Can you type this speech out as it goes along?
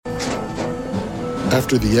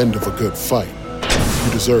After the end of a good fight,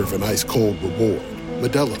 you deserve an ice-cold reward.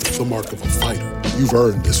 Modelo is the mark of a fighter. You've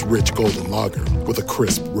earned this rich golden lager with a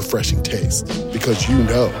crisp, refreshing taste. Because you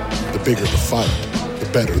know, the bigger the fight, the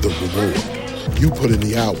better the reward. You put in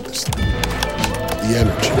the hours, the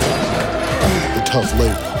energy, the tough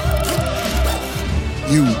labor.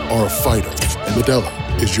 You are a fighter, and Modelo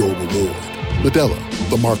is your reward. Modelo,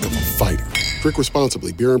 the mark of a fighter. Drink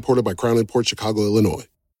responsibly. Beer imported by Crown Imports, Chicago, Illinois.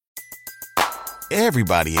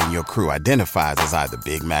 Everybody in your crew identifies as either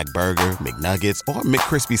Big Mac Burger, McNuggets, or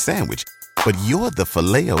McCrispy Sandwich. But you're the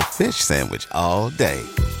Filet-O-Fish Sandwich all day.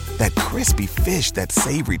 That crispy fish, that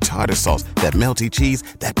savory tartar sauce, that melty cheese,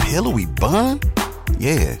 that pillowy bun.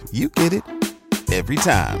 Yeah, you get it. Every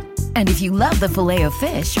time. And if you love the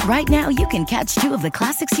Filet-O-Fish, right now you can catch two of the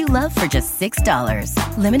classics you love for just $6.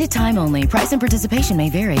 Limited time only. Price and participation may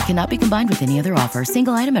vary. Cannot be combined with any other offer.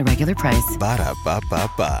 Single item at regular price.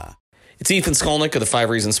 Ba-da-ba-ba-ba. It's Ethan Skolnick of the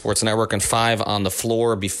 5 Reasons Sports Network and 5 on the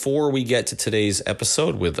Floor. Before we get to today's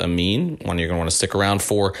episode with Amin, one you're going to want to stick around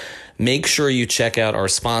for, make sure you check out our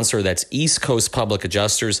sponsor. That's East Coast Public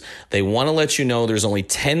Adjusters. They want to let you know there's only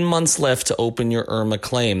 10 months left to open your IRMA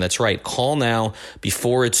claim. That's right. Call now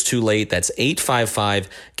before it's too late. That's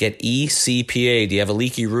 855-GET-ECPA. Do you have a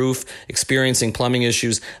leaky roof, experiencing plumbing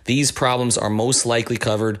issues? These problems are most likely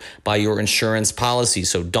covered by your insurance policy.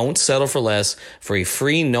 So don't settle for less. For a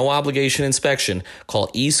free, no obligation inspection,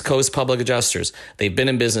 call East Coast Public Adjusters. They've been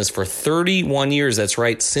in business for 31 years. That's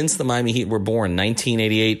right. Since the Miami Heat were born,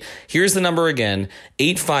 1988. Here's the number again,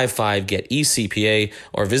 855-GET-ECPA,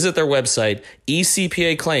 or visit their website,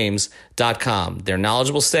 ecpaclaims.com. Their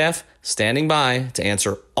knowledgeable staff standing by to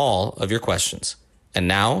answer all of your questions. And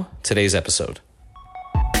now, today's episode.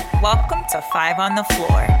 Welcome to 5 on the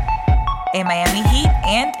Floor, a Miami Heat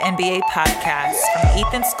and NBA podcast from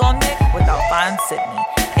Ethan Skolnick with Alphonse Sidney,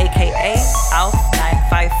 a.k.a.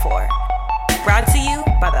 Alf954. Brought to you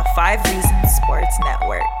by the 5 Reasons Sports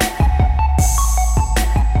Network.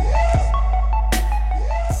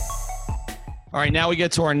 All right, now we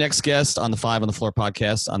get to our next guest on the 5 on the Floor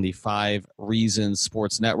podcast on the 5 Reasons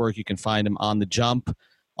Sports Network. You can find him on The Jump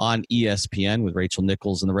on ESPN with Rachel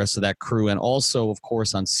Nichols and the rest of that crew, and also, of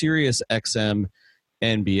course, on Sirius XM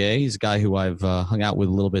NBA. He's a guy who I've hung out with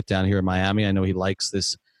a little bit down here in Miami. I know he likes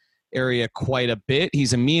this area quite a bit.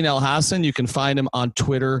 He's Amin Elhassan. You can find him on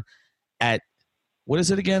Twitter at, what is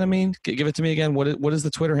it again, Amin? Give it to me again. What is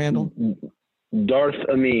the Twitter handle? Darth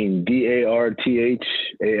Amin, DarthAmin.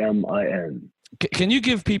 Can you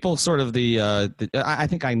give people sort of the I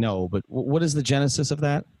think I know, but what is the genesis of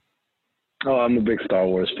that? Oh, I'm a big Star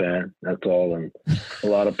Wars fan. That's all. And a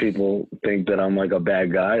lot of people think that I'm like a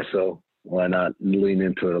bad guy, so why not lean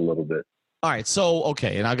into it a little bit? All right, so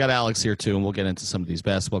okay, and I got Alex here too, and we'll get into some of these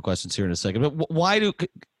basketball questions here in a second. But why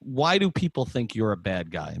do people think you're a bad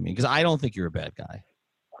guy? I mean, because I don't think you're a bad guy.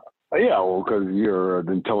 Yeah, well, because you're an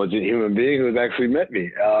intelligent human being who's actually met me.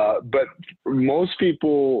 But most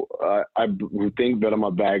people who think that I'm a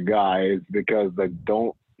bad guy is because I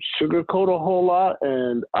don't sugarcoat a whole lot,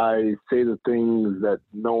 and I say the things that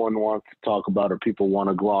no one wants to talk about or people want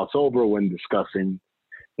to gloss over when discussing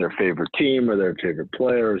their favorite team or their favorite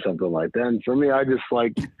player or something like that. And for me, I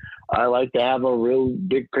like to have a real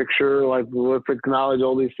big picture, like let's acknowledge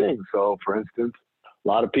all these things. So, for instance, a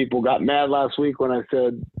lot of people got mad last week when I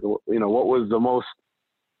said, what was the most,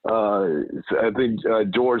 I think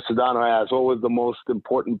George Sedano asked, what was the most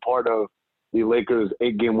important part of the Lakers'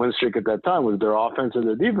 8-game win streak at that time? Was their offense or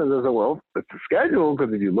their defense? I said, well, it's the schedule,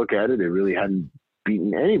 because if you look at it, they really hadn't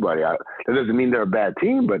beaten anybody. That doesn't mean they're a bad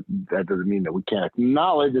team, but that doesn't mean that we can't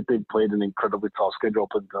acknowledge that they played an incredibly tough schedule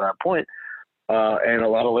up until that point. And a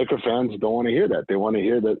lot of Laker fans don't want to hear that. They want to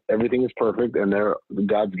hear that everything is perfect and they're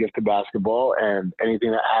God's gift to basketball, and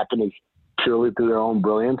anything that happened is purely through their own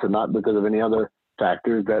brilliance and not because of any other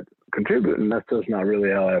factors that contribute. And that's just not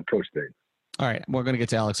really how I approach things. All right, we're going to get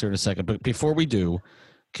to Alex here in a second. But before we do,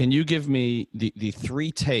 can you give me the 3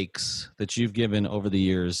 takes that you've given over the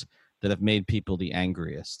years that have made people the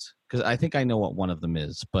angriest? Because I think I know what one of them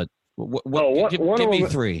is, but give me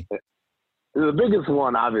 3. The biggest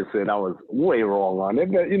one, obviously, and I was way wrong on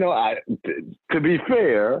it. But, to be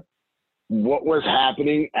fair, what was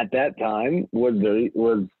happening at that time was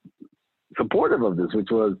supportive of this,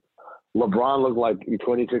 which was LeBron looked like in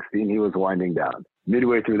 2016 he was winding down.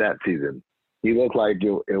 Midway through that season, he looked like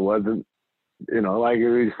it wasn't, like he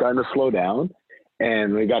was starting to slow down.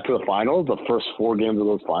 And when we got to the finals, the first 4 games of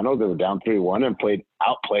those finals, they were down 3-1 and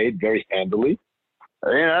outplayed very handily.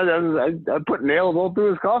 I put nails all through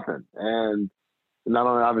his coffin. And not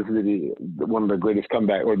only obviously one of the greatest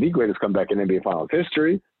comeback or the greatest comeback in NBA Finals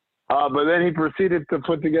history, But then he proceeded to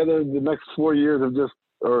put together the next 4 years of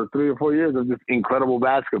or 3 or 4 years of just incredible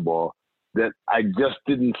basketball that I just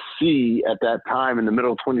didn't see at that time in the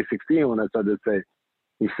middle of 2016 when I started to say,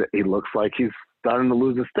 he looks like he's starting to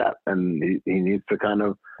lose a step and he needs to kind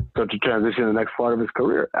of start to transition to the next part of his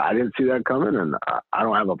career. I didn't see that coming, and I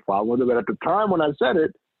don't have a problem with it. But at the time when I said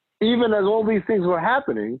it, even as all these things were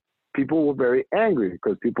happening, people were very angry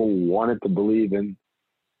because people wanted to believe in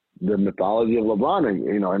the mythology of LeBron. And,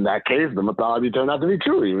 in that case, the mythology turned out to be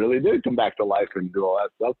true. He really did come back to life and do all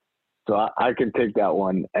that stuff. So I can take that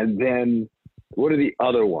one. And then what are the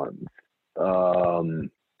other ones?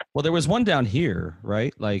 Well, there was one down here,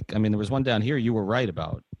 right? There was one down here you were right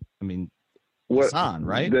about. Hassan,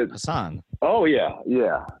 right? Hassan. Oh, yeah.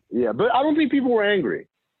 But I don't think people were angry.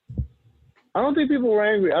 I don't think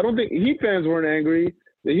Heat fans weren't angry.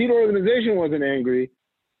 The Heat organization wasn't angry.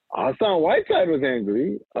 Hassan Whiteside was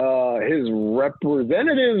angry. His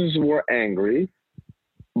representatives were angry.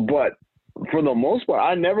 But for the most part,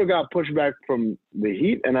 I never got pushback from the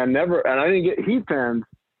Heat, and I didn't get Heat fans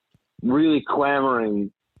really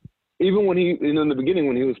clamoring. Even when in the beginning,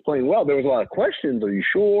 when he was playing well, there was a lot of questions. Are you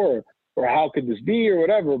sure? Or how could this be? Or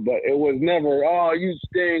whatever. But it was never, oh, you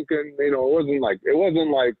stink. And, it wasn't like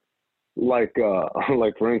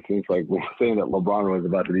for instance, like saying that LeBron was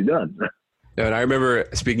about to be done. Yeah, and I remember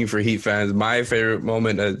speaking for Heat fans, my favorite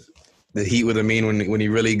moment of the Heat with Amin when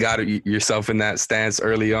you really got yourself in that stance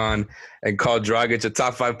early on and called Dragic a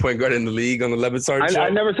top 5 point guard in the league on the Levitar show. I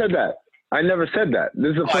never said that.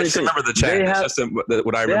 This is a funny I just thing. remember the chant.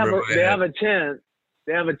 What I remember. They have a chant.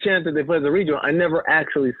 They have a chant that they play as a regional. I never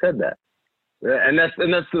actually said that. And that's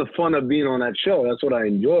the fun of being on that show. That's what I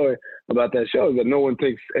enjoy about that show, is that no one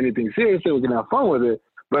takes anything seriously. We can have fun with it.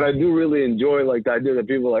 But I do really enjoy the idea that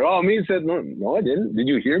people are like, oh, me said, no, I didn't. Did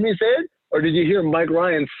you hear me say it? Or did you hear Mike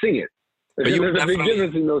Ryan sing it? There's a big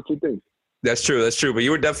difference in those two things. That's true. But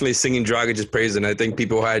you were definitely singing Dragic's praise, and I think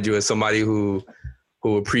people had you as somebody who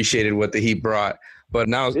appreciated what the Heat brought. But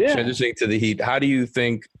now transitioning to the Heat, how do you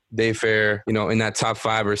think they fare, in that top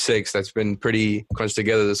 5 or 6 that's been pretty crunched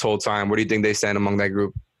together this whole time? Where do you think they stand among that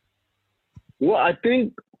group? Well, I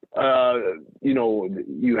think,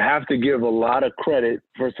 you have to give a lot of credit,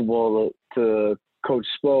 first of all, to Coach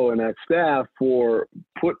Spo and that staff for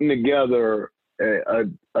putting together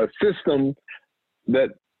a system that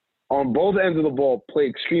on both ends of the ball play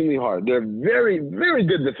extremely hard. They're very, very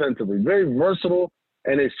good defensively, very versatile,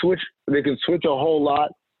 and they can switch a whole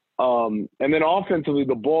lot. And then offensively,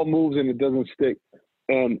 the ball moves and it doesn't stick.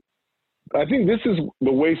 And I think this is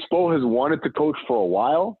the way Spo has wanted to coach for a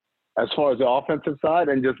while, as far as the offensive side,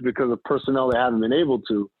 and just because of personnel they haven't been able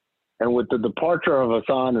to. And with the departure of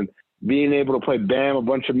Hassan and being able to play Bam a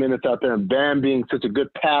bunch of minutes out there, and Bam being such a good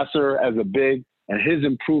passer as a big, and his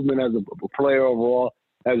improvement as a player overall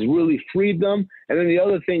has really freed them. And then the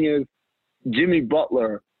other thing is Jimmy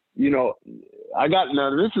Butler. Now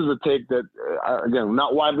this is a take that, again,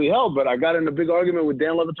 not widely held, but I got in a big argument with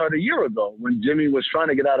Dan Levitard a year ago when Jimmy was trying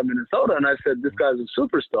to get out of Minnesota, and I said, this guy's a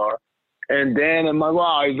superstar. And Dan and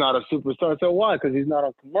he's not a superstar. I said, why? Because he's not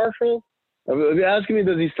on commercial? If you're asking me,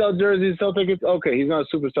 does he sell jerseys, sell tickets? Okay, he's not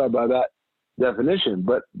a superstar by that definition.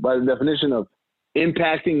 But by the definition of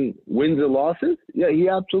impacting wins or losses, yeah, he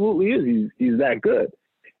absolutely is. He's that good.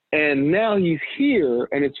 And now he's here,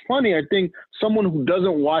 and it's funny, I think someone who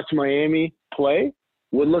doesn't watch Miami play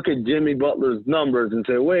would look at Jimmy Butler's numbers and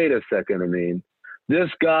say, wait a second, this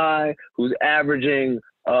guy who's averaging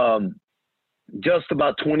just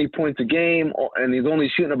about 20 points a game, and he's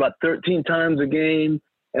only shooting about 13 times a game.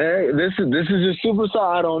 Hey, this is your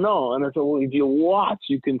superstar? I don't know. And I said, well, if you watch,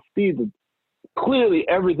 you can see that clearly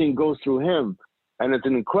everything goes through him. And it's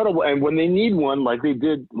an incredible – and when they need one, like they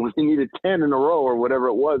did when they needed 10 in a row or whatever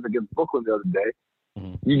it was against Brooklyn the other day,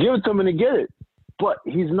 you give it to him and they get it. But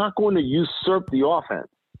he's not going to usurp the offense.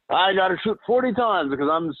 I got to shoot 40 times because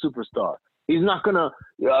I'm the superstar. He's not going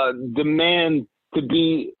to demand to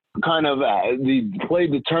be kind of the play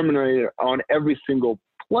determinator on every single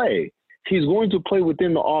play. He's going to play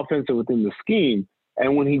within the offense and within the scheme.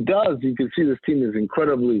 And when he does, you can see this team is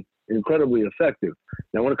incredibly effective.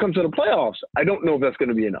 Now, when it comes to the playoffs, I don't know if that's going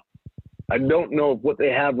to be enough. I don't know if what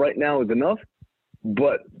they have right now is enough,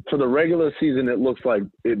 but for the regular season, it looks like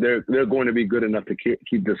they're going to be good enough to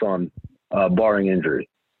keep this on, barring injury.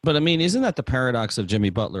 But isn't that the paradox of Jimmy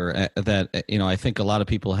Butler that, I think a lot of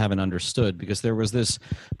people haven't understood, because there was this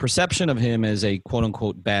perception of him as a quote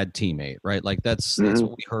unquote bad teammate, right? Like that's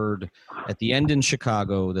what we heard at the end in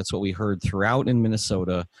Chicago. That's what we heard throughout in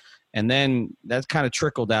Minnesota. And then that kind of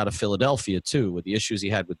trickled out of Philadelphia too, with the issues he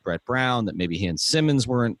had with Brett Brown, that maybe he and Simmons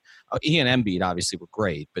weren't. He and Embiid obviously were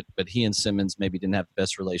great, but he and Simmons maybe didn't have the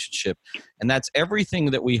best relationship. And that's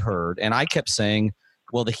everything that we heard. And I kept saying,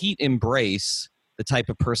 well, the Heat embrace the type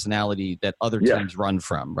of personality that other teams run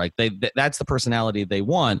from, right? That's the personality they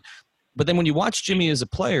want. But then when you watch Jimmy as a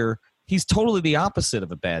player, he's totally the opposite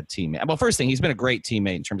of a bad teammate. Well, first thing, he's been a great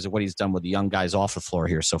teammate in terms of what he's done with the young guys off the floor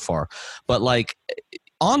here so far. But like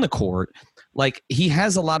on the court, like he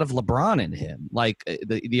has a lot of LeBron in him, like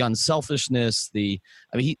the unselfishness. He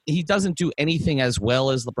doesn't do anything as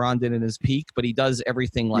well as LeBron did in his peak, but he does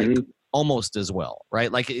everything like almost as well,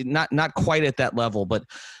 right? Like not quite at that level, but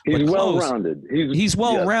he's well rounded. He's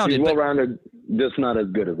well rounded. He's well rounded, just not as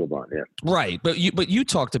good as LeBron. Yeah, right. But you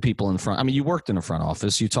talk to people in front. I mean, you worked in a front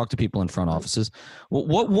office. You talk to people in front offices.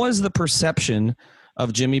 What was the perception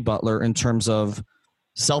of Jimmy Butler in terms of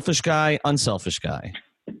selfish guy, unselfish guy?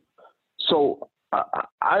 So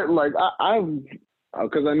because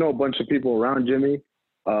I know a bunch of people around Jimmy.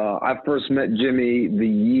 I first met Jimmy the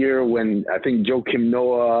year when I think Joakim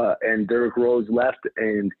Noah and Derrick Rose left,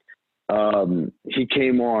 and he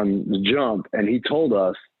came on the Jump, and he told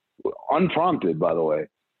us, unprompted, by the way,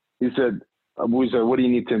 we said, what do you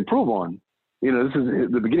need to improve on? You know, this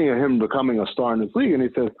is the beginning of him becoming a star in this league, and he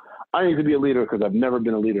says, I need to be a leader because I've never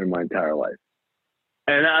been a leader in my entire life.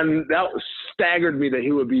 And that staggered me that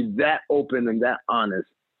he would be that open and that honest.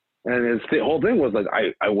 And the whole thing was like,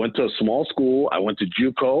 I went to a small school. I went to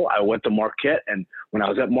JUCO. I went to Marquette. And when I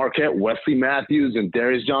was at Marquette, Wesley Matthews and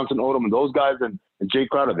Darius Johnson-Odom and those guys and Jay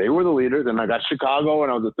Crowder, they were the leaders. And I got Chicago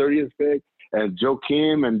and I was the 30th pick. And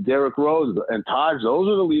Joakim and Derrick Rose and Taj, those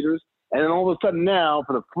are the leaders. And then all of a sudden now,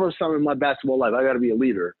 for the first time in my basketball life, I got to be a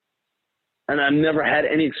leader. And I've never had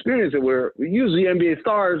any experience where usually NBA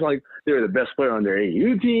stars, like they're the best player on their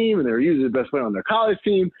AAU team and they're usually the best player on their college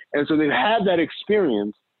team. And so they've had that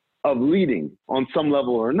experience of leading on some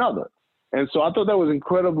level or another. And so I thought that was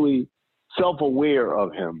incredibly self-aware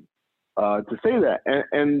of him to say that.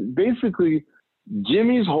 And basically,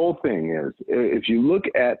 Jimmy's whole thing is, if you look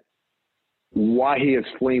at why he has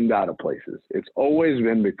flamed out of places, it's always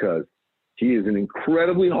been because he is an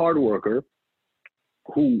incredibly hard worker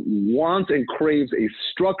who wants and craves a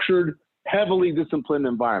structured, heavily disciplined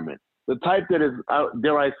environment. The type that is,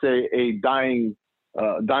 dare I say, a dying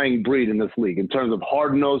breed in this league in terms of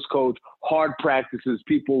hard-nosed coach, hard practices,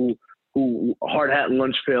 people who hard hat and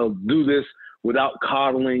lunch pail do this without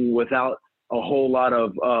coddling, without a whole lot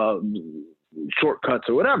of shortcuts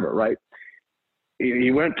or whatever, right?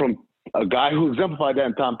 He went from a guy who exemplified that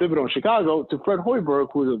in Tom Thibodeau in Chicago to Fred Hoiberg,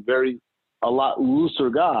 who's a lot looser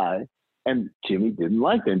guy, and Jimmy didn't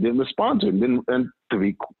like that, didn't respond to it, and to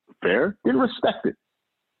be fair, didn't respect it.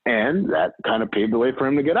 And that kind of paved the way for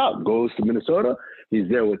him to get out. Goes to Minnesota. He's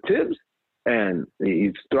there with Tibbs, and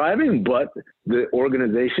he's thriving, but the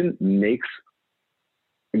organization makes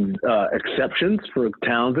exceptions for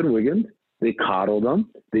Towns and Wiggins. They coddle them.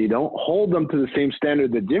 They don't hold them to the same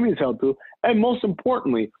standard that Jimmy's held to. And most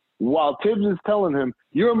importantly, while Tibbs is telling him,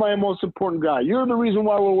 you're my most important guy, you're the reason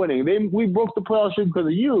why we're winning, we broke the playoff streak because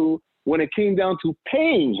of you, when it came down to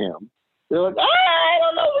paying him, they're like, I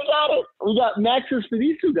don't know, we got it. We got maxes for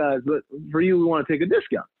these two guys, but for you, we want to take a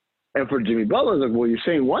discount. And for Jimmy Butler, it's like, well, you're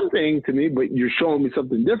saying one thing to me, but you're showing me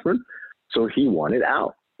something different. So he wanted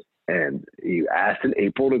out. And he asked in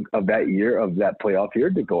April of that year, of that playoff year,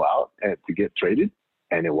 to go out and to get traded.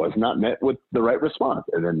 And it was not met with the right response.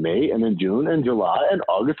 And then May, and then June, and July, and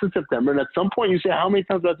August, and September. And at some point you say, how many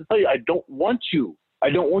times do I have to tell you, I don't want you. I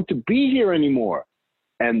don't want to be here anymore.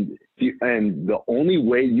 And the only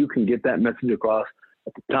way you can get that message across,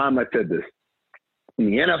 at the time I said this, in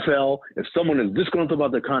the NFL, if someone is disgruntled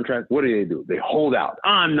about their contract, what do? They hold out.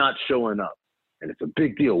 I'm not showing up. And it's a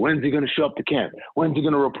big deal. When's he going to show up to camp? When's he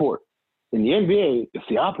going to report? In the NBA, it's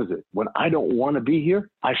the opposite. When I don't want to be here,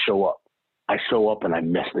 I show up. I show up and I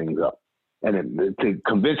mess things up. And then to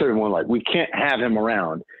convince everyone, like, we can't have him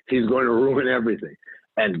around. He's going to ruin everything.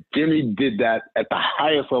 And Jimmy did that at the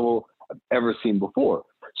highest level I've ever seen before.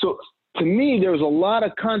 So to me, there was a lot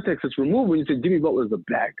of context that's removed when you say Jimmy Butler's a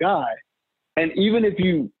bad guy. And even if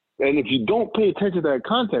you don't pay attention to that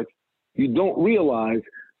context, you don't realize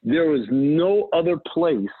there is no other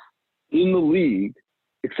place in the league,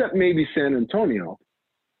 except maybe San Antonio,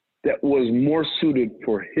 that was more suited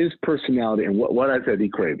for his personality and what I said he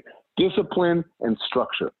craved. Discipline and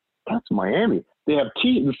structure. That's Miami. They have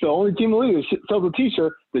it's the only team in the league that sells a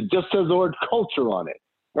T-shirt that just says the word culture on it.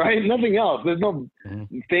 Right? Nothing else. There's no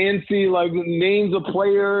fancy like names of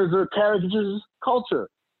players or characters. Just culture.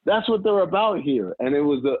 That's what they're about here. And it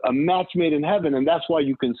was a match made in heaven. And that's why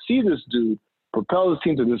you can see this dude propel his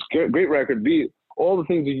team to this great record, be all the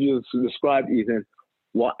things that you just described, Ethan,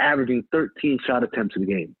 while averaging 13 shot attempts in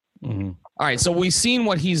the game. Mm-hmm. All right, so we've seen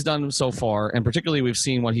what he's done so far, and particularly we've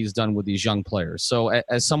seen what he's done with these young players. So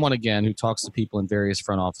as someone, again, who talks to people in various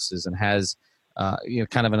front offices and has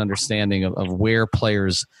kind of an understanding of where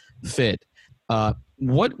players fit,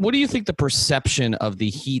 what do you think the perception of the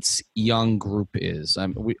Heat's young group is?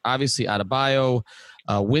 We obviously Adebayo,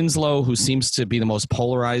 Winslow, who seems to be the most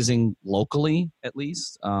polarizing locally, at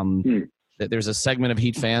least. There's a segment of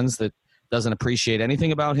Heat fans that doesn't appreciate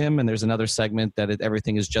anything about him, and there's another segment that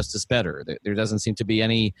everything is just as better. There doesn't seem to be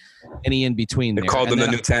any in between. They called him the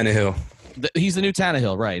new Tannehill. He's the new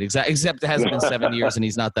Tannehill, right? Except it hasn't been 7 years, and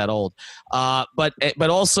he's not that old. But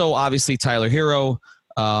also obviously Tyler Hero,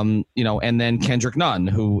 and then Kendrick Nunn,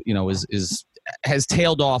 who has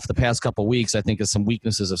tailed off the past couple of weeks. I think as some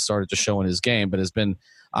weaknesses have started to show in his game, but has been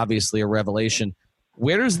obviously a revelation.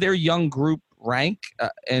 Where does their young group rank,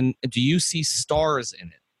 and do you see stars in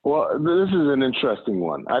it? Well, this is an interesting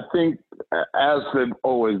one. I think, as they've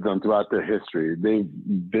always done throughout their history, they've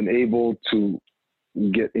been able to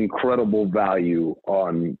get incredible value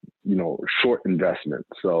on, short investment.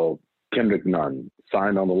 So Kendrick Nunn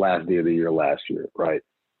signed on the last day of the year last year, right?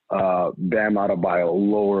 Bam Adebayo,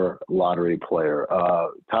 lower lottery player.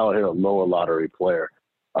 Tyler Hero, lower lottery player.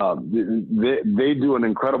 They do an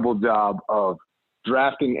incredible job of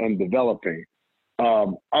drafting and developing.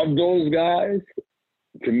 Of those guys,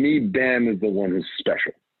 to me, Bam is the one who's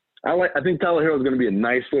special. I think Tyler Hero is going to be a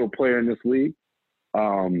nice little player in this league.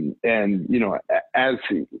 As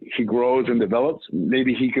he grows and develops,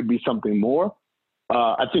 maybe he could be something more.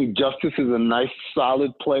 I think Justice is a nice,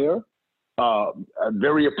 solid player,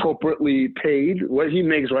 very appropriately paid. What he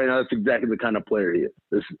makes right now, that's exactly the kind of player he is.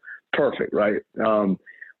 This is perfect, right? And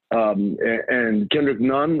Kendrick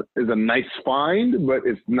Nunn is a nice find, but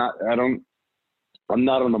it's not. I'm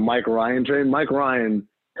not on the Mike Ryan train. Mike Ryan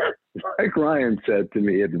said to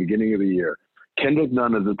me at the beginning of the year, Kendrick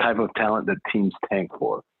Nunn is the type of talent that teams tank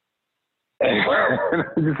for. And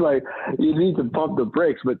I'm just like, you need to pump the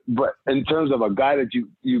brakes. But in terms of a guy that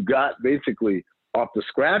you got basically off the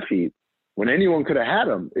scrap heap, when anyone could have had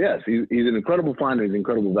him, yes, he's an incredible find. He's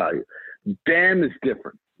incredible value. Bam is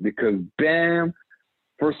different because Bam,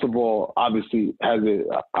 first of all, obviously has an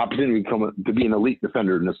opportunity to be an elite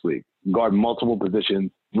defender in this league, guard multiple positions,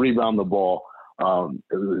 rebound the ball,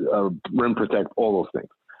 rim protect, all those things.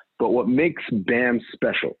 But what makes Bam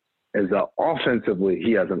special is that offensively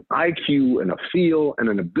he has an IQ and a feel and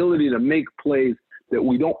an ability to make plays that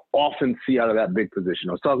we don't often see out of that big position.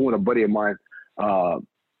 I was talking with a buddy of mine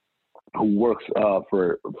who works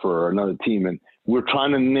for another team, and we're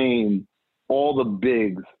trying to name all the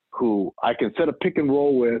bigs who I can set a pick and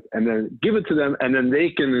roll with and then give it to them, and then they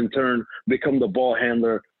can in turn become the ball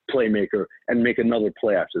handler, playmaker, and make another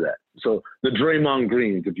play after that. So the Draymond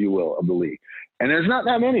Greens, if you will, of the league. And there's not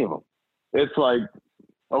that many of them. It's like,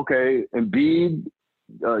 okay, Embiid,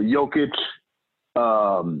 Jokic,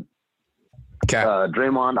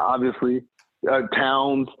 Draymond, obviously,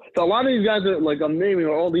 Towns. So a lot of these guys are like I'm naming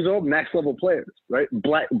these are all max level players, right?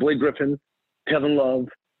 Blake Griffin, Kevin Love.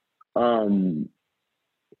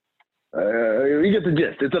 You get the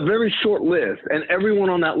gist. It's a very short list, and everyone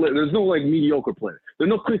on that list, there's no like mediocre player. There's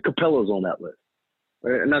no Clint Capellas on that list.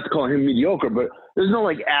 Right? And not to call him mediocre, but there's no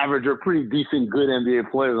like average or pretty decent good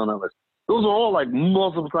NBA players on that list. Those are all like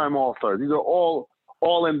multiple time All-Stars. These are all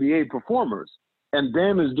NBA performers. And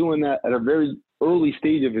Bam is doing that at a very early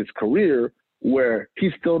stage of his career where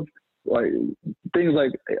he's still like things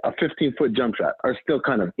like a 15-foot jump shot are still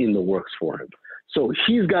kind of in the works for him. So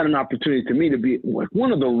he's got an opportunity to me to be like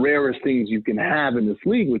one of the rarest things you can have in this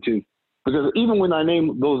league, which is because even when I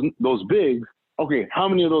name those bigs, okay, how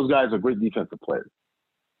many of those guys are great defensive players?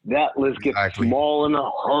 That list gets small in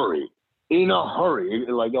a hurry.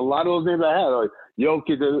 Like a lot of those names I had, like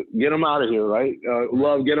Jokic, get him out of here, right?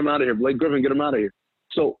 Love, get him out of here. Blake Griffin, get him out of here.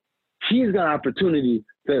 So he's got an opportunity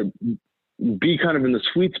to be kind of in the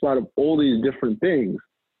sweet spot of all these different things.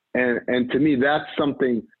 And to me, that's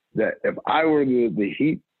something that if I were the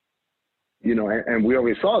Heat, and we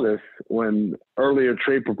always saw this when earlier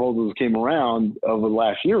trade proposals came around over the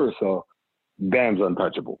last year or so, Bam's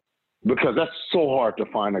untouchable. Because that's so hard to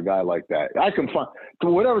find a guy like that. I can find, to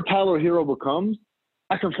whatever Tyler Hero becomes,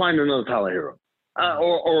 I can find another Tyler Hero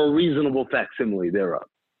or a reasonable facsimile thereof.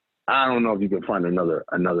 I don't know if you can find another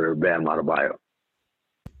Bam Adebayo.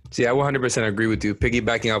 See, I 100% agree with you.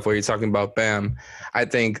 Piggybacking off what you're talking about, Bam, I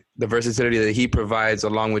think the versatility that he provides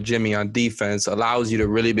along with Jimmy on defense allows you to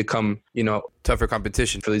really become, tougher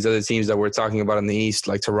competition for these other teams that we're talking about in the East,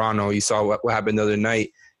 like Toronto. You saw what happened the other night.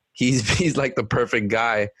 he's like the perfect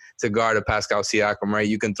guy to guard a Pascal Siakam, right?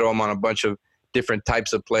 You can throw him on a bunch of different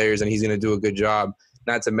types of players, and he's going to do a good job.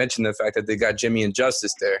 Not to mention the fact that they got Jimmy and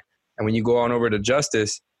Justice there. And when you go on over to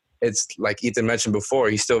Justice, it's like Ethan mentioned before,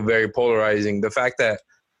 he's still very polarizing. The fact that,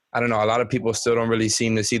 I don't know, a lot of people still don't really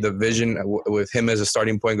seem to see the vision with him as a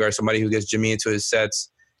starting point guard, somebody who gets Jimmy into his sets.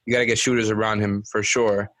 You got to get shooters around him for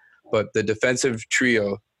sure. But the defensive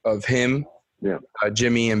trio of him,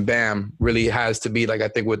 Jimmy, and Bam really has to be, like, I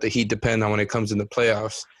think what the Heat depend on when it comes in the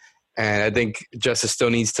playoffs. And I think Justice still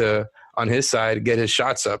needs to, on his side, get his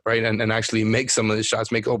shots up, right, and actually make some of his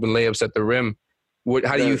shots, make open layups at the rim.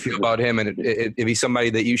 How do you feel about him? And if he's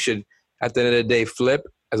somebody that you should, at the end of the day, flip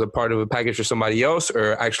as a part of a package for somebody else,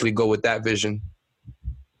 or actually go with that vision?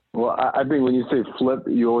 Well, I think when you say flip,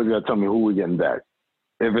 you always got to tell me who we're getting back.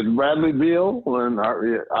 If it's Bradley Beal, then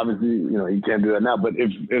obviously, you can't do that now. But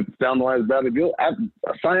if down the line is Bradley Beal,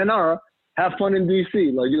 sayonara, have fun in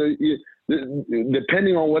D.C. Like,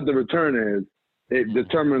 depending on what the return is, it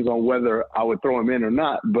determines on whether I would throw him in or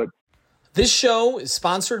not. But this show is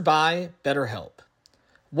sponsored by BetterHelp.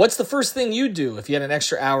 What's the first thing you do if you had an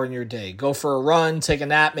extra hour in your day? Go for a run, take a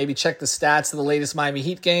nap, maybe check the stats of the latest Miami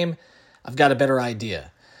Heat game? I've got a better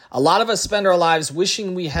idea. A lot of us spend our lives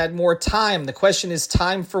wishing we had more time. The question is,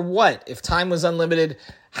 time for what? If time was unlimited,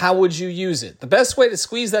 how would you use it? The best way to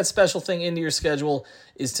squeeze that special thing into your schedule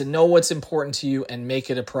is to know what's important to you and make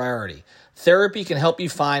it a priority. Therapy can help you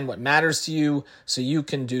find what matters to you so you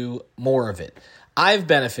can do more of it. I've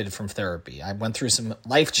benefited from therapy. I went through some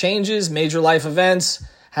life changes, major life events,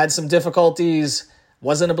 had some difficulties,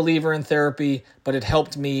 wasn't a believer in therapy, but it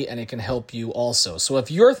helped me and it can help you also. So if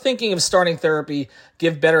you're thinking of starting therapy,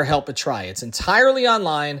 give BetterHelp a try. It's entirely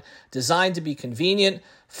online, designed to be convenient,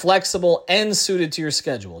 flexible, and suited to your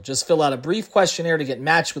schedule. Just fill out a brief questionnaire to get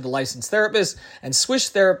matched with a licensed therapist and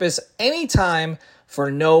switch therapists anytime for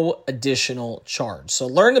no additional charge. So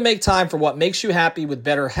learn to make time for what makes you happy with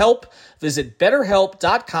BetterHelp. Visit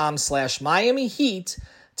BetterHelp.com/Miami Heat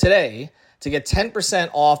today to get 10%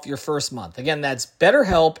 off your first month. Again, that's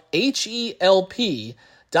BetterHelp,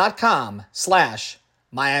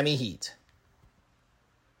 HELP.com/Miami Heat.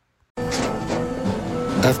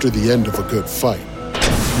 After the end of a good fight,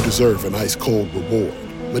 you deserve an ice-cold reward.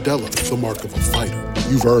 Modelo is the mark of a fighter.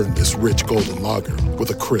 You've earned this rich golden lager with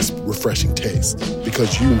a crisp, refreshing taste.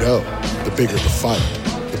 Because you know, the bigger the fight,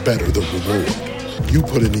 the better the reward. You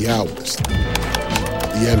put in the hours,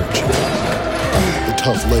 the energy, the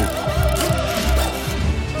tough labor.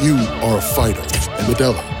 You are a fighter, and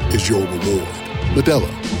Modelo is your reward. Modelo,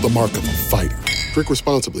 the mark of a fighter. Drink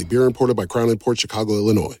responsibly. Beer imported by Crown Imports, Chicago,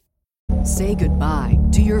 Illinois. Say goodbye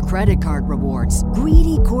to your credit card rewards.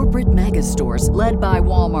 Greedy corporate mega stores, led by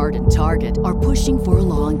Walmart and Target, are pushing for a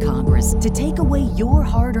law in Congress to take away your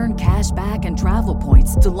hard-earned cash back and travel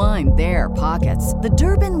points to line their pockets. The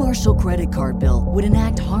Durbin-Marshall credit card bill would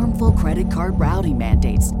enact harmful credit card routing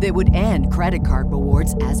mandates that would end credit card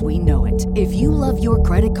rewards as we know it. If you love your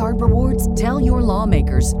credit card rewards, tell your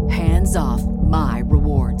lawmakers, hands off my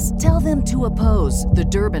rewards. Tell them to oppose the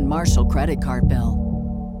Durbin-Marshall credit card bill.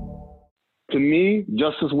 To me,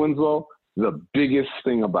 Justice Winslow, the biggest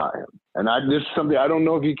thing about him, and this is something I don't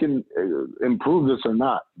know if he can improve this or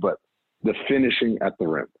not, but the finishing at the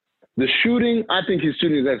rim. The shooting, I think his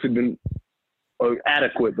shooting has actually been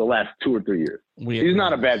adequate the last 2 or 3 years. He's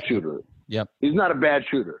not a bad shooter. Yep. He's not a bad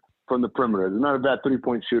shooter from the perimeter. He's not a bad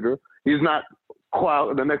three-point shooter. He's not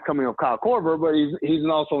the next coming of Kyle Korver, but he's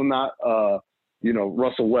also not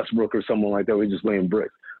Russell Westbrook or someone like that where he's just laying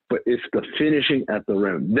bricks. But it's the finishing at the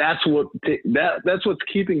rim. That's what's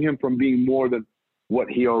keeping him from being more than what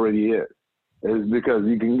he already is because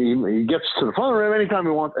he gets to the front of the rim anytime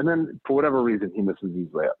he wants, and then for whatever reason he misses these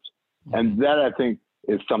layups. Mm-hmm. And that I think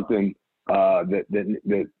is something that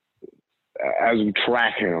as we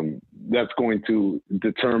track him, that's going to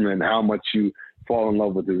determine how much you fall in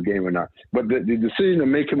love with his game or not. But the decision to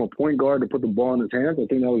make him a point guard to put the ball in his hands, I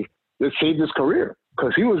think that saved his career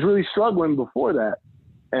because he was really struggling before that.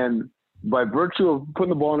 And by virtue of putting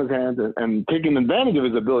the ball in his hands and taking advantage of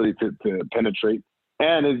his ability to penetrate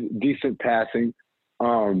and his decent passing,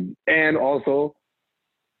 and also,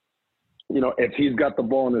 if he's got the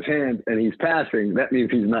ball in his hands and he's passing, that means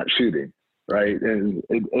he's not shooting, right? And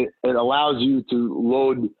it allows you to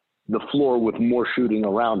load the floor with more shooting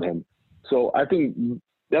around him. So I think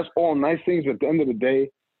that's all nice things. But at the end of the day,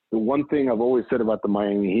 the one thing I've always said about the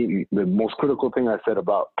Miami Heat, the most critical thing I said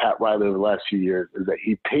about Pat Riley over the last few years is that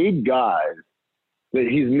he paid guys that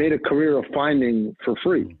he's made a career of finding for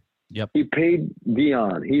free. Yep. He paid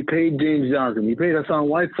Dion. He paid James Johnson. He paid Hassan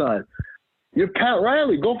Whiteside. You're Pat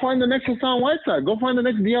Riley. Go find the next Hassan Whiteside. Go find the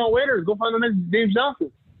next Dion Waiters. Go find the next James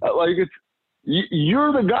Johnson. Like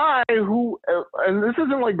you're the guy who, and this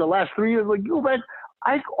isn't like the last 3 years. Like go back,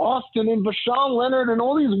 Ike Austin and Vashawn Leonard and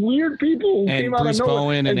all these weird people who and came Bruce out of nowhere.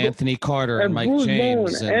 Bowen and Anthony Carter and Mike Bruce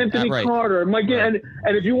James Bowen, and Anthony right. Carter, Mike. Right.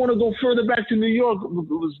 And if you want to go further back to New York, it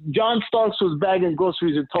was John Starks was bagging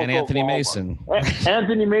groceries in Tulsa, and Anthony Oklahoma. Mason.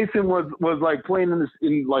 Anthony Mason was like playing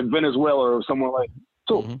in like Venezuela or somewhere like.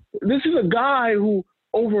 So this is a guy who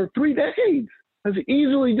over 3 decades has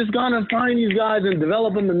easily just gone and find these guys and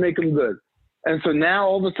develop them and make them good. And so now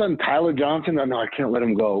all of a sudden Tyler Johnson, no, I can't let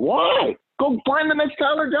him go. Why? Go find the next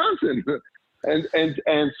Tyler Johnson.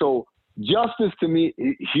 and so Justice, to me,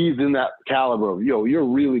 he's in that caliber of, you're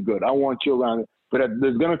really good. I want you around. But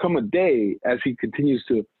there's going to come a day as he continues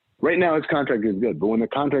to – right now his contract is good. But when the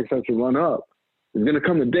contract starts to run up, there's going to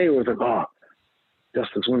come a day where it's like,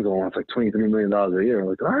 Justice Winslow wants like $23 million a year.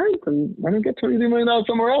 Like, all right, then let me get $23 million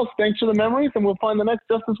somewhere else. Thanks for the memories, and we'll find the next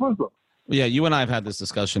Justice Winslow. Yeah, you and I have had this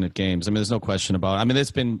discussion at games. I mean, there's no question about it. I mean,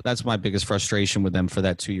 that's my biggest frustration with them for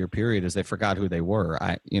that 2-year period is they forgot who they were.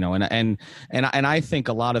 And I think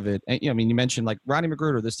a lot of it. I mean, you mentioned like Rodney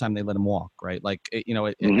Magruder. This time they let him walk, right? Like, at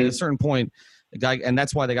a certain point, the guy, and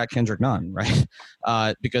that's why they got Kendrick Nunn, right?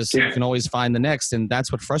 Because you can always find the next, and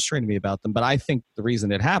that's what frustrated me about them. But I think the reason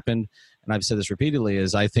it happened, and I've said this repeatedly,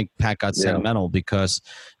 is I think Pat got sentimental because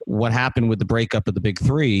what happened with the breakup of the big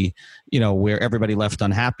three, where everybody left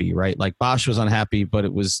unhappy, right? Like Bosh was unhappy, but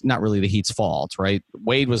it was not really the Heat's fault, right?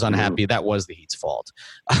 Wade was unhappy. That was the Heat's fault.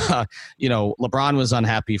 LeBron was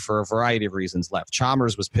unhappy for a variety of reasons, left.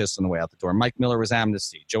 Chalmers was pissed on the way out the door. Mike Miller was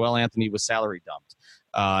amnesty. Joel Anthony was salary dumped.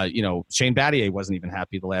 Shane Battier wasn't even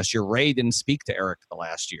happy the last year. Ray didn't speak to Eric the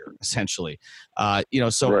last year, essentially.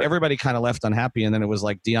 So everybody kind of left unhappy. And then it was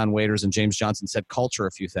like Deion Waiters and James Johnson said culture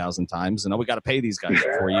a few thousand times. And we got to pay these guys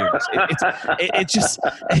for 4 years.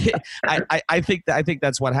 I think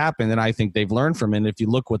that's what happened. And I think they've learned from it. And if you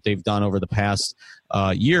look what they've done over the past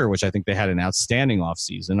year, which I think they had an outstanding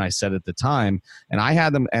offseason, I said at the time, and I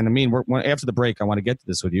had them, and I mean, after the break, I want to get to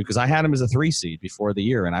this with you because I had them as a 3 seed before the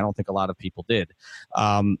year. And I don't think a lot of people did.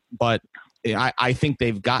 But I think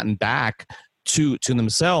they've gotten back to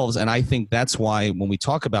themselves, and I think that's why when we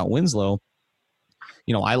talk about Winslow,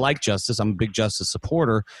 I like Justice. I'm a big Justice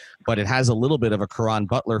supporter, but it has a little bit of a Caron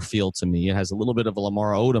Butler feel to me. It has a little bit of a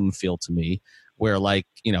Lamar Odom feel to me, where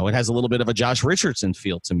it has a little bit of a Josh Richardson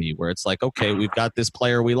feel to me, where it's like, okay, we've got this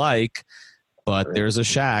player we like, but there's a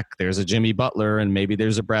Shaq, there's a Jimmy Butler, and maybe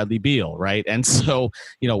there's a Bradley Beal, right? And so,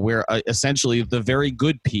 where essentially the very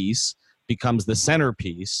good piece becomes the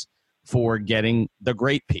centerpiece for getting the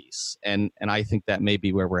great piece. And I think that may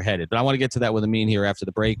be where we're headed. But I want to get to that with Amin here after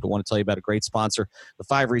the break, but I want to tell you about a great sponsor, the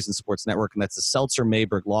 5 Reasons Sports Network, and that's the Seltzer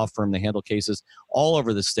Mayberg Law Firm. They handle cases all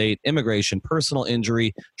over the state, immigration, personal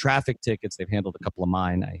injury, traffic tickets. They've handled a couple of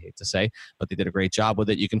mine, I hate to say, but they did a great job with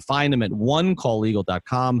it. You can find them at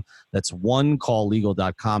onecalllegal.com. That's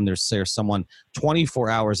onecalllegal.com. There's someone 24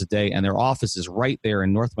 hours a day, and their office is right there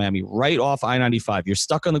in North Miami, right off I-95. You're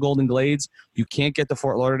stuck on the Golden Glades. You can't get to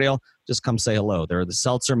Fort Lauderdale. Just come say hello. They're the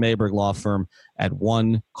Seltzer Mayberg Law Firm at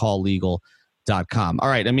onecalllegal.com. All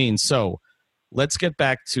right, Amin, so let's get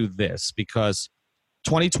back to this because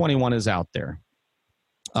 2021 is out there.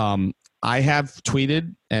 I have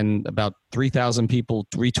tweeted, and about 3,000 people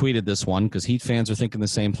retweeted this one because Heat fans are thinking the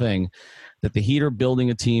same thing, that the Heat are building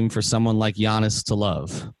a team for someone like Giannis to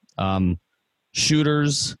love.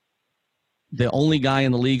 Shooters, the only guy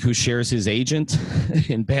in the league who shares his agent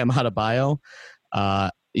in Bam Adebayo.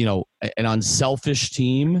 An unselfish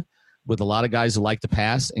team with a lot of guys who like to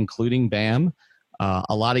pass, including Bam,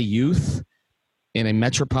 a lot of youth in a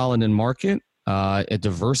metropolitan market, a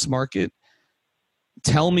diverse market.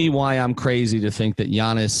 Tell me why I'm crazy to think that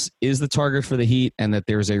Giannis is the target for the Heat and that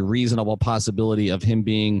there's a reasonable possibility of him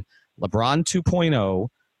being LeBron 2.0,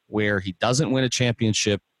 where he doesn't win a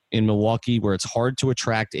championship in Milwaukee, where it's hard to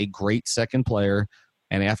attract a great second player,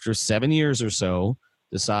 and after 7 years or so,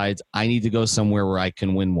 decides I need to go somewhere where I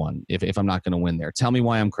can win one if I'm not going to win there. Tell me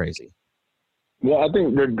why I'm crazy. Well, I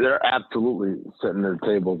think they're absolutely setting their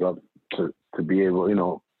tables up to be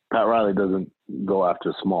able, Pat Riley doesn't go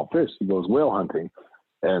after small fish. He goes whale hunting.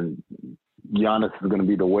 And Giannis is going to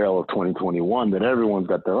be the whale of 2021 that everyone's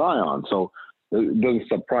got their eye on. So it doesn't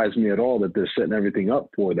surprise me at all that they're setting everything up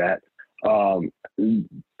for that. I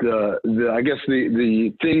guess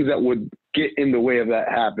the things that would get in the way of that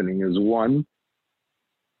happening is, one,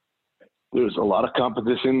 there's a lot of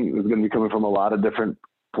competition. It's going to be coming from a lot of different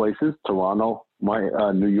places. Toronto,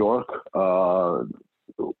 New York are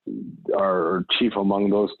chief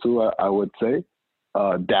among those two, I would say.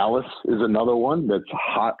 Dallas is another one that's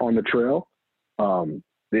hot on the trail. 2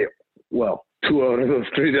 out of those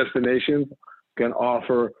 3 destinations can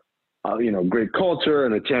offer, great culture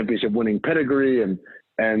and a championship-winning pedigree and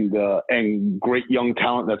great young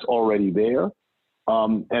talent that's already there.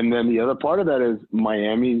 And then the other part of that is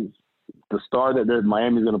Miami's the star that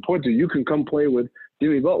Miami's going to point to. You can come play with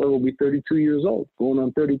Jimmy Butler. Will be 32 years old, going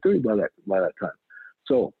on 33 by that time.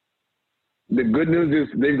 So the good news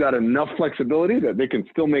is they've got enough flexibility that they can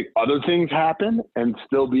still make other things happen and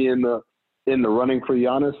still be in the running for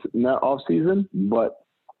Giannis in that offseason. But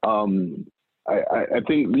I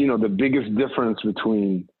think, the biggest difference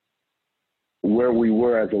between where we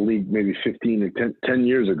were as a league maybe 15 or 10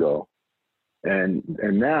 years ago and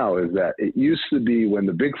now is that it used to be when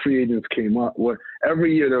the big free agents came up,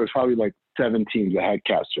 every year there was probably like 7 teams that had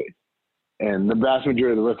cap space. And the vast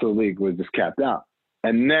majority of the rest of the league was just capped out.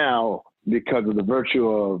 And now, because of the virtue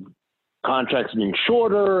of contracts being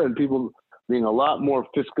shorter and people being a lot more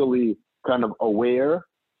fiscally kind of aware,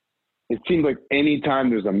 it seems like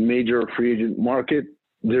anytime there's a major free agent market,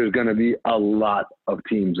 there's going to be a lot of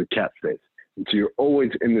teams with cap space. And so you're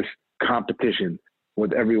always in this competition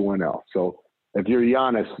with everyone else. So if you're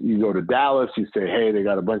Giannis, you go to Dallas, you say, hey, they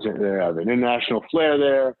got they have an international flair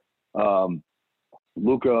there.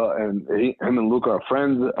 Luka and him and Luka are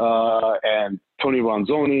friends. And Tony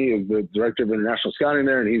Ronzoni is the director of international scouting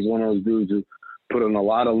there. And he's one of those dudes who put in a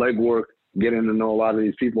lot of legwork, getting to know a lot of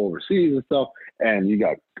these people overseas and stuff. And you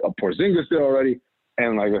got Porzingis there already.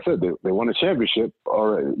 And like I said, they won a championship,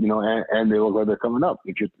 and they look like they're coming up.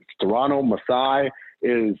 It's Toronto. Masai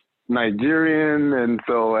is Nigerian, and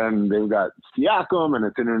they've got Siakam, and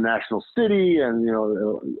it's an international city, and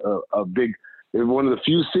one of the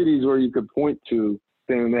few cities where you could point to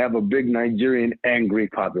saying they have a big Nigerian and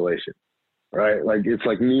Greek population, right? Like it's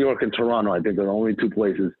like New York and Toronto. I think are the only 2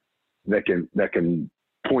 places that can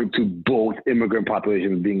point to both immigrant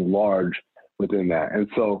populations being large within that, and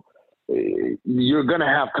so. You're going to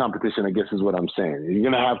have competition, I guess is what I'm saying. You're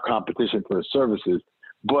going to have competition for the services.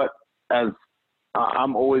 But as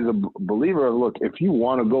I'm always a believer of, look, if you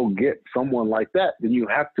want to go get someone like that, then you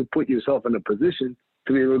have to put yourself in a position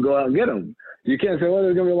to be able to go out and get them. You can't say, well,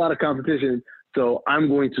 there's going to be a lot of competition, so I'm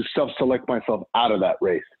going to self-select myself out of that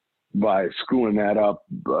race by screwing that up,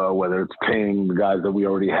 whether it's paying the guys that we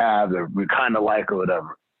already have that we kind of like or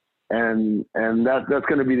whatever. And that's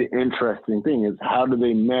going to be the interesting thing is how do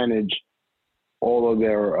they manage all of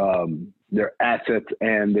their assets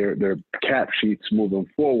and their cap sheets moving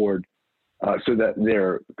forward so that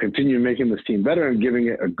they're continuing making this team better and giving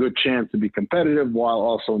it a good chance to be competitive while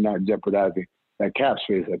also not jeopardizing that cap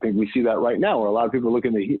space. I think we see that right now where a lot of people look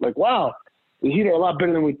at the Heat like, wow, the Heat are a lot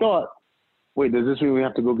better than we thought. Wait, does this mean we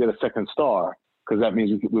have to go get a second star? Because that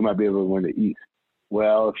means we might be able to win the East.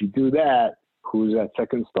 Well, if you do that, who's that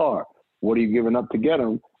second star? What are you giving up to get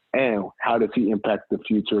him? And how does he impact the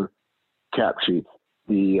future cap sheets?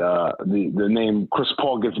 The name Chris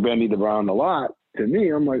Paul gets bandied around a lot. To me,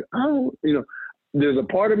 I'm like, there's a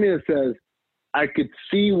part of me that says I could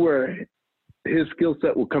see where his skill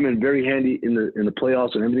set will come in very handy in the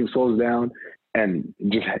playoffs when everything slows down and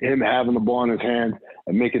just him having the ball in his hands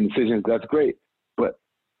and making decisions. That's great. But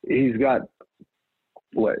he's got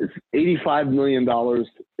it's $85 million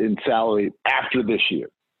in salary after this year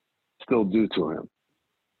still due to him.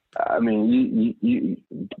 I mean, you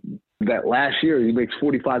that last year he makes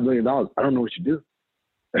 $45 million. I don't know what you do.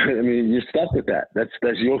 I mean, you're stuck with that. That's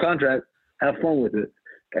your contract. Have fun with it.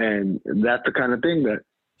 And that's the kind of thing that,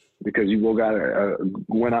 because you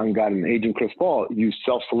went out and got an agent, Chris Paul, you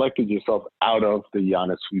self-selected yourself out of the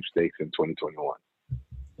Giannis sweepstakes in 2021.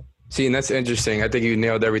 See, and that's interesting. I think you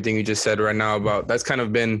nailed everything you just said right now about that's kind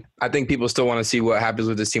of been, I think people still want to see what happens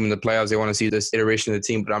with this team in the playoffs. They want to see this iteration of the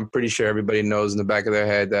team, but I'm pretty sure everybody knows in the back of their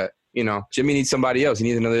head that, you know, Jimmy needs somebody else. He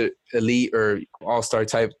needs another elite or all-star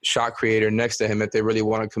type shot creator next to him if they really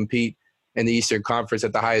want to compete in the Eastern Conference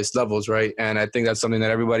at the highest levels, right? And I think that's something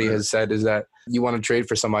that everybody has said is that you want to trade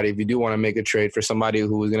for somebody. If you do want to make a trade for somebody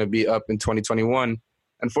who is going to be up in 2021,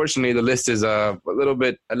 unfortunately, the list is a little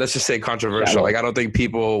bit, let's just say, controversial. Like, I don't think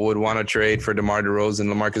people would want to trade for DeMar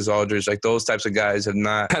DeRozan, LaMarcus Aldridge. Like, those types of guys have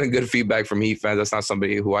not gotten good feedback from Heat fans. That's not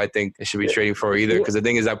somebody who I think they should be trading for either. Because the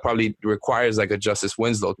thing is, that probably requires like a Justice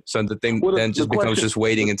Winslow. So the thing becomes just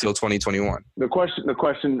waiting until 2021. The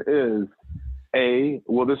question is,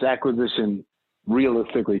 will this acquisition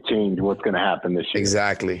realistically change what's going to happen this year?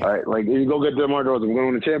 Exactly. All right. Like, if you go get DeMar DeRozan, we're going to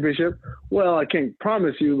win a championship. Well, I can't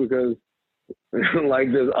promise you because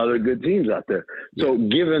like there's other good teams out there. So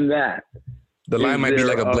given that, the line might be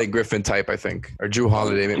like a Blake Griffin type, I think, or Drew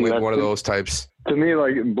Holiday, maybe one of those types. To me,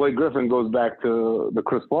 like Blake Griffin goes back to the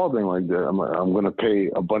Chris Paul thing. Like, I'm going to pay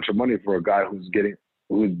a bunch of money for a guy who's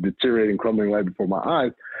deteriorating, crumbling right before my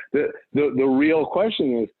eyes. The real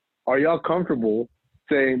question is, are y'all comfortable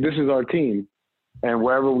saying this is our team, and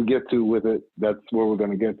wherever we get to with it, that's where we're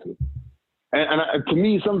going to get to? And to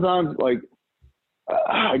me, sometimes, like,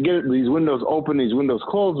 I get it, these windows open, these windows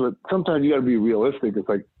close, but sometimes you got to be realistic. It's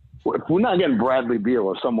like, if we're not getting Bradley Beal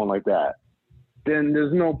or someone like that, then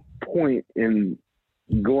there's no point in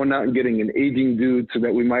going out and getting an aging dude so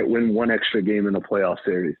that we might win one extra game in a playoff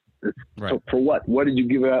series. Right. So for what? What did you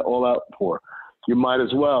give that all out for? You might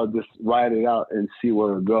as well just ride it out and see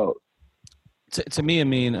where it goes. To me, I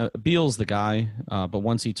mean, Beal's the guy, but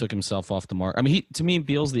once he took himself off the mark, I mean, to me,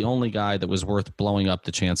 Beal's the only guy that was worth blowing up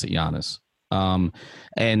the chance at Giannis.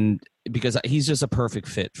 And because he's just a perfect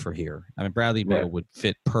fit for here. I mean, Bradley Beal would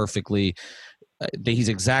fit perfectly. He's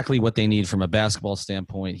exactly what they need from a basketball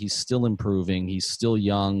standpoint. He's still improving. He's still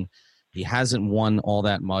young. He hasn't won all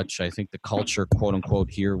that much. I think the culture, quote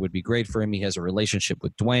unquote, here would be great for him. He has a relationship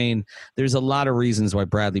with Dwayne. There's a lot of reasons why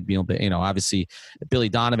Bradley Beal, obviously Billy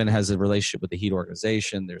Donovan has a relationship with the Heat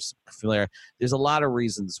organization. There's a lot of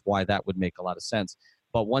reasons why that would make a lot of sense.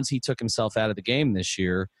 But once he took himself out of the game this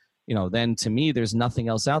year, then to me, there's nothing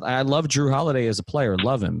else out. I love Drew Holiday as a player.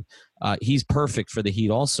 Love him. He's perfect for the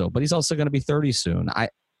Heat also, but he's also going to be 30 soon.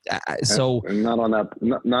 And not on that,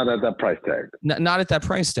 not at that price tag. Not at that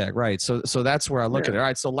price tag, right? So that's where I look at it. All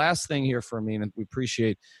right. So last thing here for Amin, and we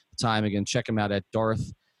appreciate the time again. Check him out at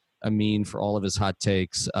Darth Amin for all of his hot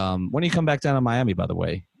takes. When do you come back down to Miami? By the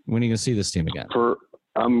way, when are you going to see this team again?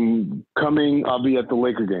 I'm coming. I'll be at the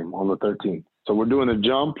Laker game on the 13th. So we're doing a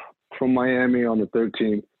jump from Miami on the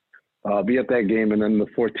 13th. I'll be at that game, and then the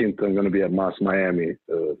 14th I'm going to be at Moss Miami,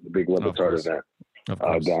 the big Levitard event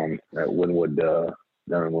down at Wynwood.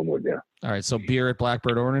 Down in Wynwood, yeah. All right, so beer at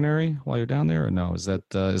Blackbird Ordinary while you're down there, or no? Is that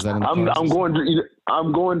in the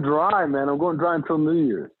I'm going dry, man. I'm going dry until New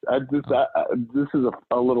Year's. This is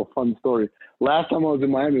a little fun story. Last time I was in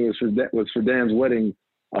Miami was for Dan's wedding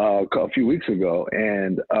a few weeks ago,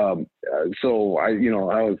 and so I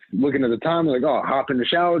was looking at the time, like, oh, hop in the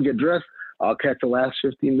shower, get dressed. I'll catch the last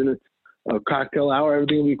 15 minutes of cocktail hour.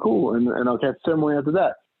 Everything will be cool, and I'll catch the ceremony after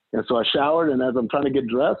that. And so I showered, and as I'm trying to get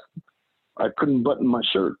dressed, I couldn't button my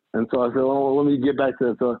shirt. And so I said, oh, let me get back to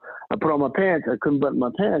that. So I put on my pants. I couldn't button my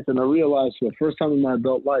pants. And I realized for the first time in my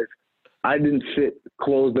adult life, I didn't fit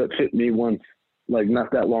clothes that fit me once, like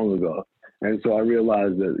not that long ago. And so I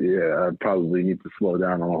realized that, I probably need to slow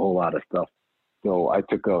down on a whole lot of stuff. So I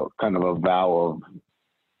took a kind of a vow of,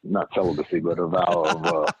 not celibacy, but a vow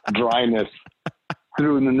of dryness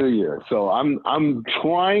through the new year. So I'm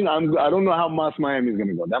trying. I don't know how Moss Miami is going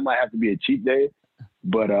to go. That might have to be a cheat day,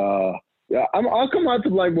 but I'll come out to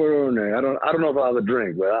Blackboard Ordinary. I don't know if I'll have a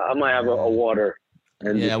drink, but I might have a water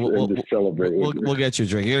and just celebrate. We'll get you a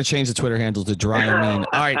drink. You're gonna change the Twitter handle to Dry Amin.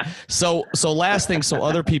 All right. So last thing, so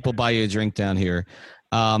other people buy you a drink down here.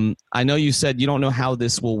 I know you said you don't know how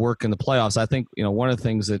this will work in the playoffs. I think one of the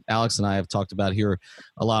things that Alex and I have talked about here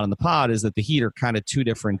a lot on the pod is that the Heat are kind of two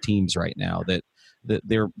different teams right now. That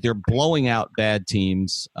they're blowing out bad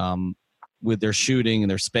teams with their shooting and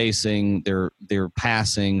their spacing, their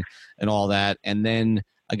passing and all that. And then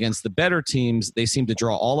against the better teams, they seem to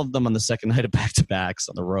draw all of them on the second night of back-to-backs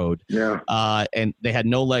on the road. Yeah. And they had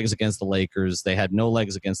no legs against the Lakers. They had no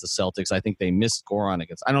legs against the Celtics. I think they missed Goran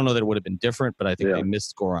against – I don't know that it would have been different, but I think they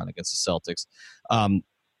missed Goran against the Celtics.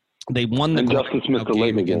 They won the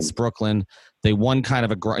game against Brooklyn. They won kind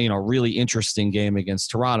of a really interesting game against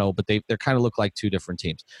Toronto, but they kind of look like two different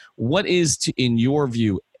teams. What is, in your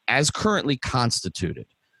view, as currently constituted,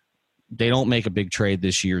 they don't make a big trade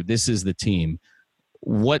this year, this is the team.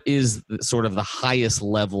 What is sort of the highest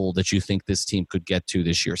level that you think this team could get to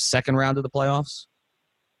this year? Second round of the playoffs?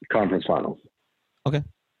 Conference finals. Okay.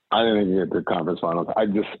 I didn't get the conference finals.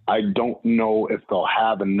 I don't know if they'll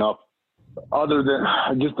have enough. I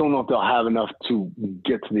just don't know if they'll have enough to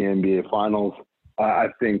get to the NBA finals. I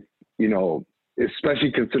think,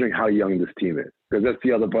 especially considering how young this team is. Because that's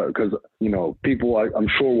the other part. Because, people I'm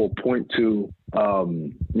sure will point to,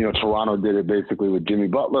 Toronto did it basically with Jimmy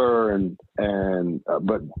Butler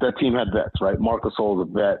but that team had vets, right? Marc Gasol's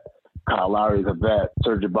a vet. Kyle Lowry's a vet.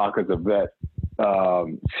 Serge Ibaka's a vet.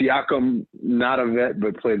 Siakam, not a vet,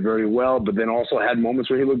 but played very well, but then also had moments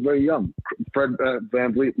where he looked very young. Fred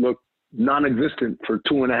VanVleet looked non-existent for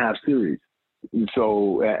 2.5 series.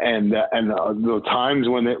 So, and the times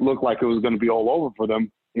when it looked like it was going to be all over for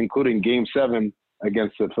them, including Game 7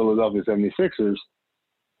 against the Philadelphia 76ers,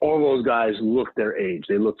 all those guys looked their age.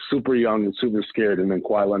 They looked super young and super scared, and then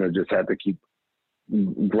Kawhi Leonard just had to keep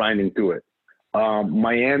grinding through it.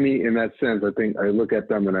 Miami, in that sense, I think I look at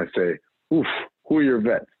them and I say, oof, who are your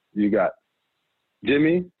vets? You got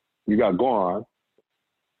Jimmy, you got Goran.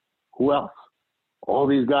 Who else? All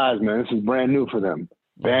these guys, man, this is brand new for them.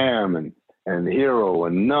 Bam and Hero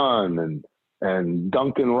and Nunn and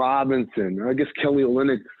Duncan Robinson. I guess Kelly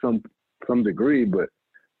Olynyk to some degree, but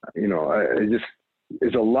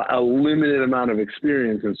it's a limited amount of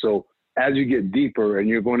experience. And so as you get deeper and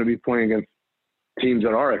you're going to be playing against teams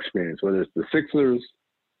that are experienced, whether it's the Sixers,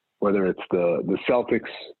 whether it's the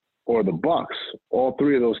Celtics or the Bucks, all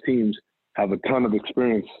three of those teams have a ton of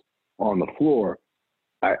experience on the floor.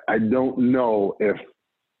 I don't know if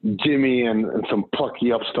Jimmy and some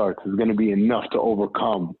plucky upstarts is going to be enough to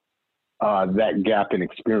overcome that gap in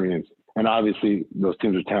experience. And obviously those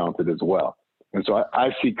teams are talented as well. And so I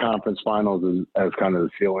see conference finals as kind of the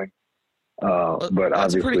ceiling. But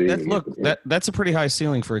that's obviously, that's a pretty high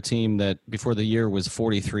ceiling for a team that before the year was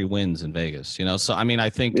 43 wins in Vegas. So I mean, I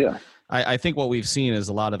think I think what we've seen is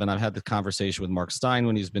a lot of, and I've had the conversation with Mark Stein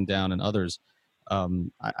when he's been down and others.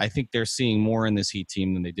 I think they're seeing more in this Heat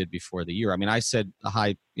team than they did before the year. I mean, I said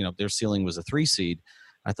their ceiling was a 3 seed.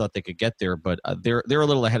 I thought they could get there, but they're a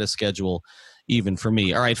little ahead of schedule, even for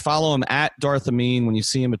me. All right, follow him at Darth Amin. When you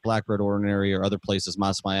see him at Black Red Ordinary or other places,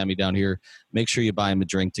 Mas Miami down here, make sure you buy him a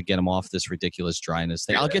drink to get him off this ridiculous dryness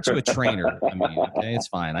thing. I'll get you a trainer. I mean, okay, it's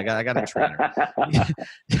fine. I got a trainer.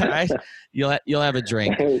 All right, you'll have a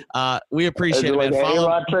drink. We appreciate it, man.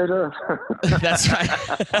 Follow trader. That's right.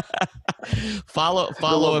 follow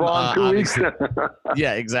him. Obviously.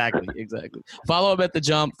 Yeah, exactly. Follow him at The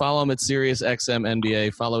Jump. Follow him at Sirius XM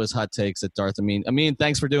NBA. Follow his hot takes at Darth Amin. Amin,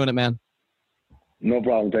 thanks for doing it, man. No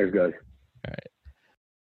problem. Thanks, guys. All right.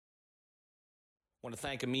 I want to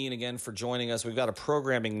thank Amin again for joining us. We've got a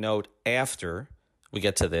programming note after we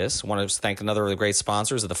get to this. I want to thank another of the great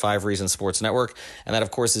sponsors of the 5 Reasons Sports Network, and that, of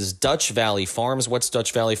course, is Dutch Valley Farms. What's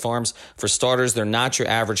Dutch Valley Farms? For starters, they're not your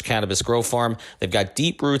average cannabis grow farm. They've got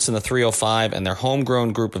deep roots in the 305, and their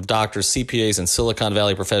homegrown group of doctors, CPAs, and Silicon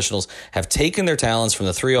Valley professionals have taken their talents from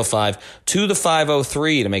the 305 to the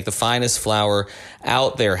 503 to make the finest flower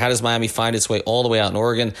out there. How does Miami find its way all the way out in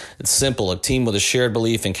Oregon? It's simple. A team with a shared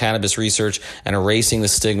belief in cannabis research and erasing the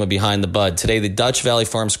stigma behind the bud. Today, the Dutch Valley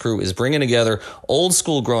Farms crew is bringing together old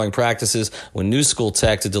school growing practices with new school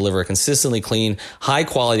tech to deliver a consistently clean, high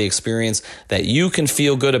quality experience that you can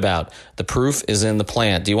feel good about. The proof is in the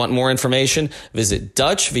plant. Do you want more information? Visit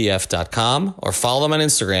DutchVF.com or follow them on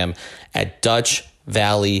Instagram at Dutch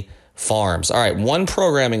Valley Farms. All right, one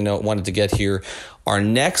programming note wanted to get here. Our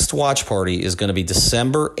next watch party is going to be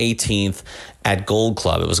December 18th at Gold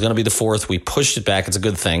Club. It was going to be the 4th. We pushed it back. It's a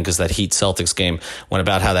good thing because that Heat Celtics game went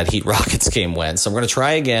about how that Heat Rockets game went. So we're going to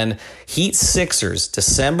try again. Heat Sixers,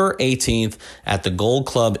 December 18th at the Gold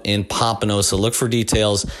Club in Pompano. So look for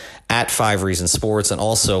details at 5 Reasons Sports and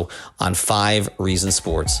also on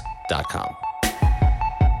 5reasonsports.com.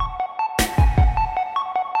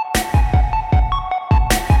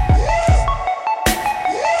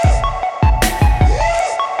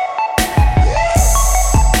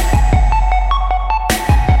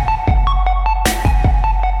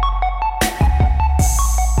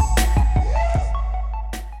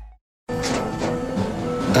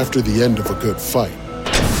 After the end of a good fight,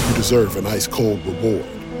 you deserve an ice-cold reward.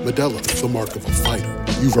 Modelo is the mark of a fighter.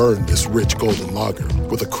 You've earned this rich golden lager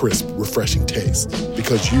with a crisp, refreshing taste.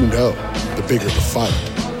 Because you know, the bigger the fight,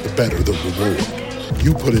 the better the reward.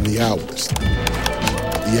 You put in the hours,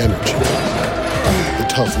 the energy, the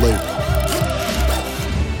tough labor.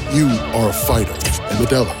 You are a fighter, and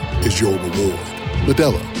Modelo is your reward.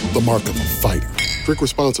 Modelo, the mark of a fighter. Drink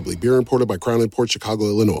responsibly. Beer imported by Crown Imports, Chicago,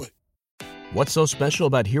 Illinois. What's so special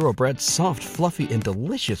about Hero Bread's soft, fluffy, and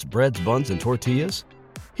delicious breads, buns, and tortillas?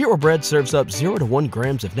 Hero Bread serves up 0 to 1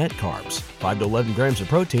 grams of net carbs, 5 to 11 grams of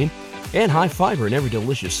protein, and high fiber in every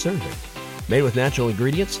delicious serving. Made with natural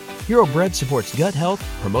ingredients, Hero Bread supports gut health,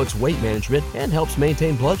 promotes weight management, and helps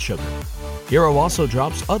maintain blood sugar. Hero also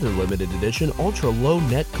drops other limited edition ultra-low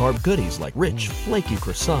net carb goodies like rich, flaky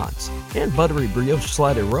croissants and buttery brioche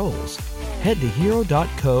slider rolls. Head to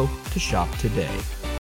hero.co to shop today.